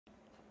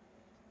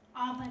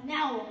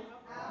Abanawa.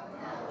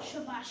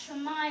 Shabbat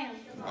Shemayim.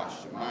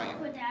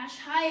 Kodash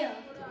Haya.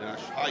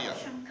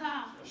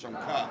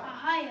 Shamka.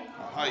 Ahaya.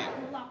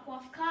 Malak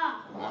Wafka.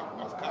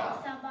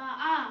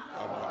 Saba'a.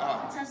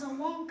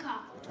 Tazawonka.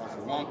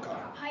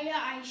 Haya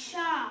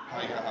Aisha.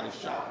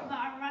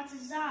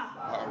 Ba'aratiza.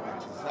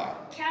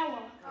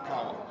 Kawa.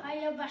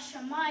 Haya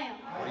Bashamayim.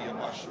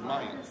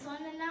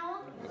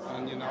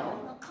 Nathanawa.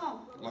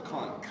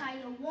 Lakum.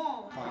 Kaya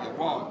Wong.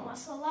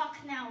 Wasalak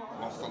Nawa.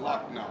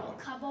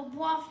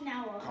 Kababwaf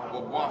Nawa.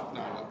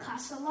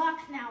 Kasalak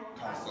Nawa.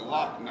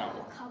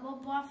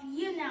 Kababwaf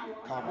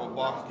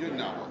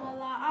Yunawa.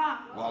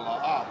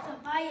 Wala'a.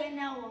 Thabaya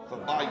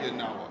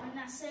Nawa.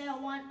 Anasaya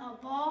want a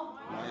ball.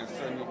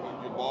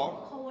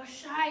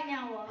 Hawashai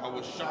Nawa.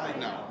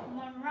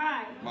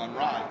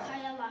 Manrai.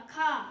 Kaya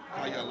Laka.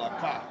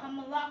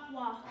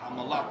 Hamalakwa.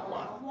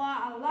 Wa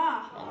Allah.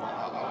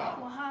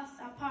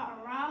 Wahasapa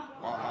Ara.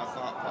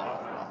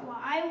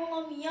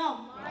 Wa'aiwalam Yum.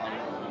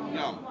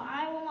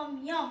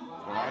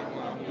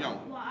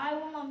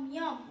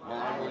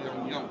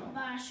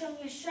 Ba'asham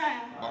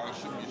Yeshaya.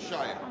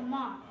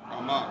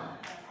 Amen.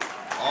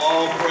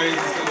 All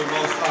praises to the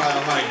Most High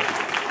Almighty.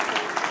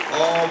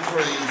 All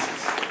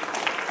praises.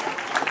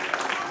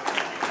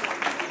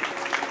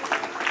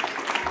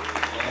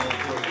 All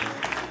praises.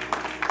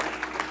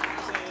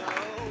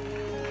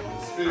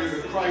 The Spirit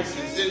of Christ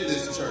is in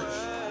this church.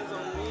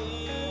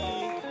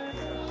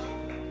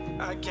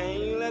 I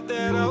can't let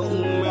that old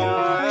man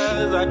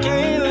rise. I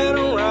can't let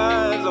him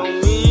rise on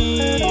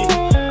me.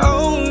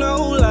 Oh, no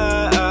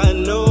lie, I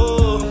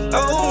know.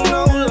 Oh,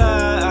 no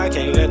lie, I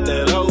can't let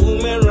that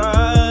old man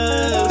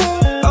rise.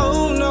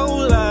 Oh, no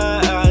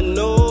lie, I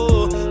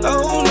know.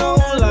 Oh, no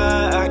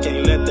lie, I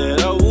can't let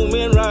that old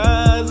man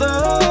rise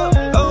up.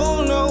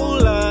 Oh, no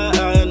lie,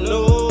 I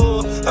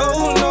know.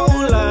 Oh, no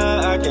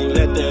lie, I can't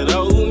let that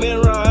old man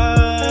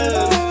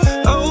rise.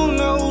 Oh,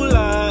 no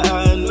lie,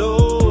 I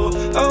know.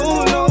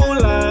 Oh, no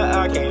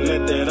lie, I can't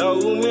let that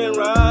old man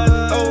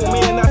rise. Oh,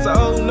 man, that's a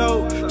oh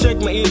no. Check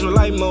my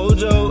Israelite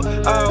mojo.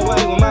 All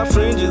white with my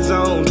fringes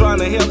on. Trying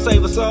to help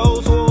save a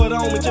soul. Sword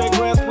on me, check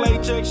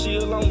breastplate, check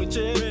shield on me,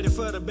 check. Ready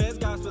for the best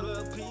gospel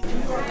of peace.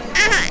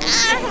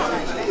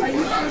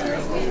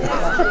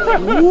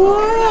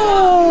 Whoa!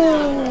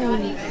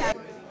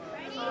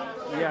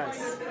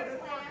 Yes.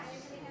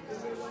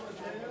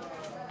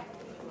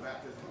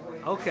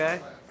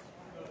 Okay.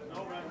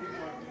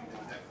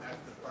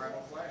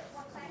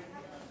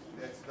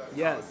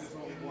 Yes.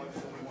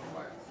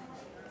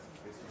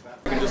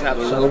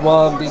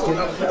 Shalom, Deacon.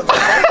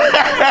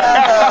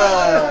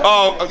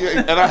 Oh, okay.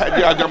 And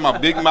I got my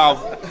big mouth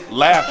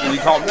laughing. He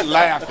called me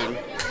laughing.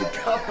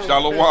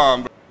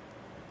 Shalom.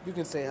 You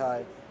can say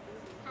hi.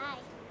 Hi.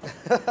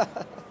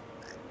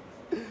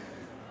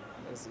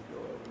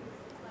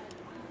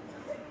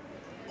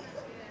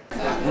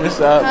 What's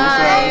up?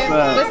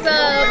 What's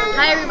up?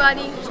 Hi,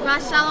 everybody.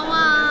 Shabbat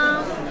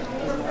Shalom.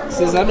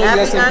 Sis, I know you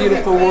got some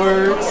beautiful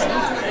words.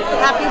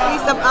 Happy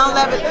Feast of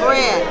Unleavened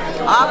Bread.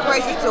 All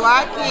praises to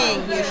our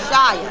King,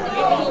 Yeshaya.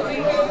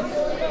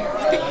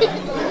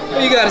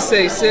 What you got to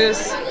say,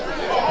 sis?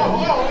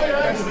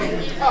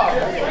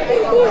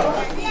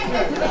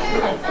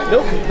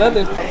 Nope,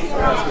 nothing.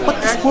 What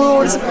this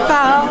world is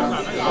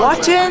about.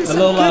 Watching some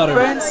good louder.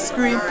 friends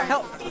scream,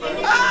 help.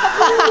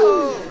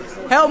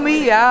 Help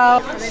me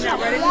out.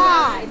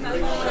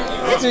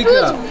 This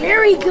food's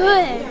very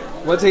good.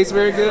 What tastes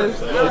very good?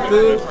 The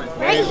food?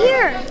 Right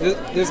here.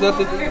 There's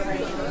nothing.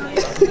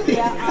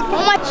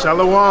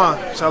 Shalom.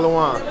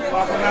 Shalom.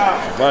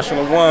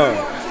 Shalom.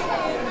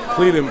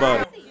 Cleveland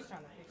buddy.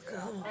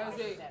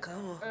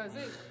 Come on.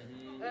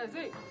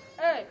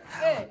 Hey.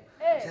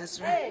 That's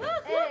right.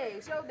 Hey,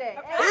 show that.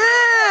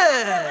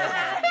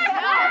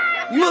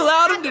 Yeah. You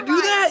allowed him to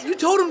do that? You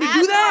told him to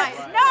do that?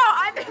 No,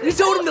 I didn't. You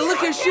told him to lick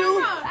his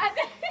shoe?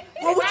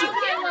 What would you?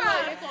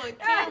 It's on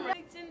camera.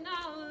 Perfect in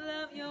all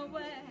of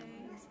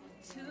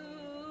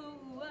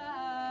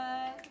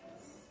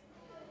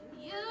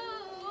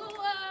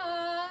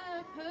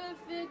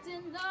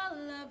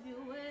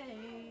your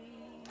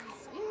ways.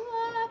 You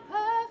are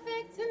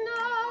perfect in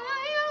all of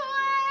your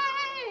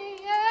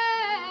ways.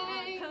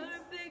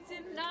 Perfect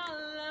in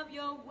all of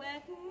your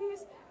ways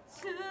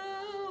to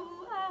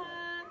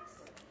us.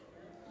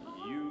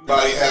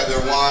 Everybody have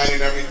their wine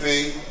and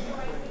everything.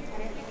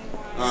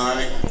 All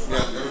right.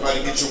 Yeah, everybody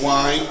get your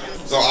wine.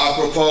 So I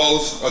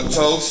propose a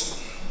toast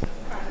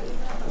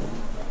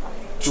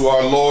to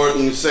our Lord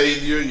and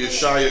Savior,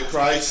 Yeshua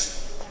Christ.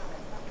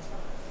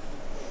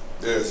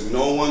 There's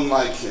no one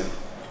like him,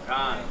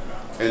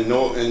 and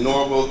nor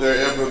will there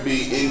ever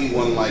be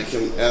anyone like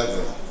him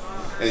ever.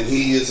 And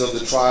he is of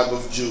the tribe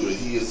of Judah.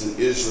 He is an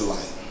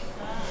Israelite.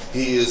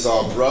 He is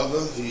our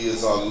brother. He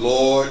is our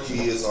Lord.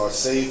 He is our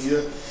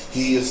Savior.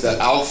 He is the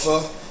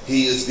Alpha.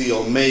 He is the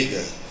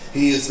Omega.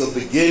 He is the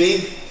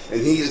beginning,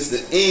 and he is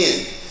the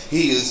end.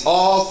 He is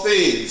all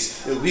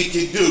things that we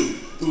can do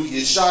through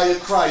Yeshua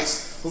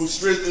Christ, who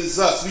strengthens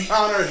us. We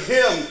honor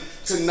him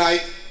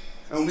tonight,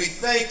 and we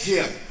thank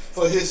him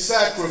for his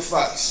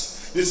sacrifice.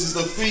 This is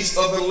the Feast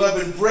of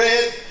Unleavened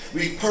Bread.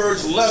 We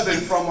purge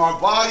leaven from our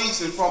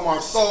bodies and from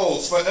our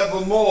souls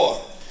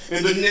forevermore.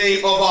 In the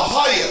name of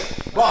Ahaya,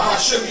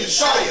 Bahashem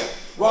Yeshaya,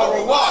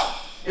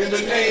 Warawat. In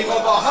the name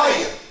of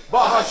Ahaya,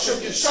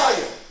 Bahashem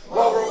Yeshaya,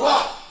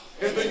 Warawat.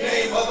 In the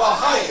name of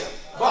Ahaya,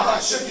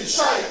 Bahashem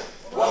Yeshaya,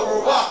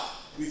 Warawat.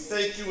 We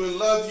thank you and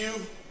love you.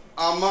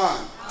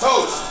 Amen.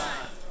 Toast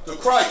to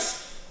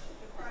Christ.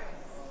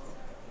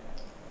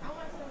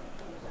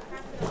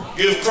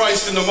 Give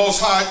Christ and the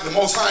Most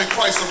High in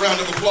Christ a round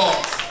of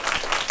applause.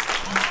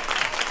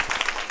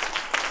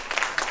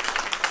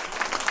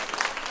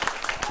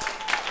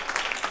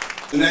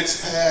 The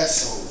next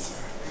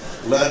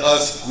Passover, let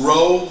us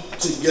grow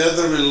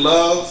together in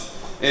love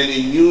and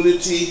in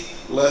unity.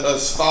 Let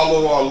us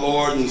follow our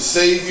Lord and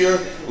Savior.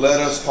 Let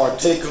us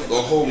partake of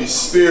the Holy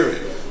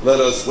Spirit.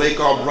 Let us wake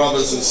our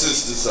brothers and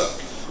sisters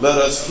up. Let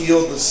us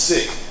heal the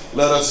sick.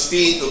 Let us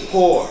feed the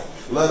poor.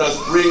 Let us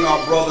bring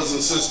our brothers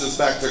and sisters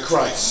back to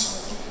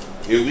Christ.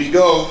 Here we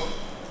go.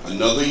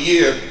 Another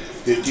year,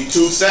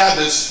 52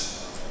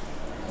 Sabbaths,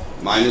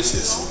 minus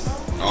this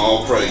one.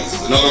 All praise.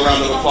 Another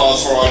round of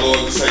applause for our Lord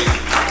and Savior.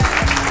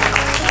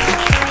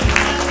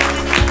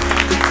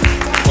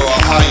 For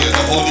Ahaya,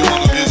 the Holy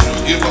One of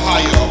Israel. Give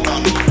Ahaya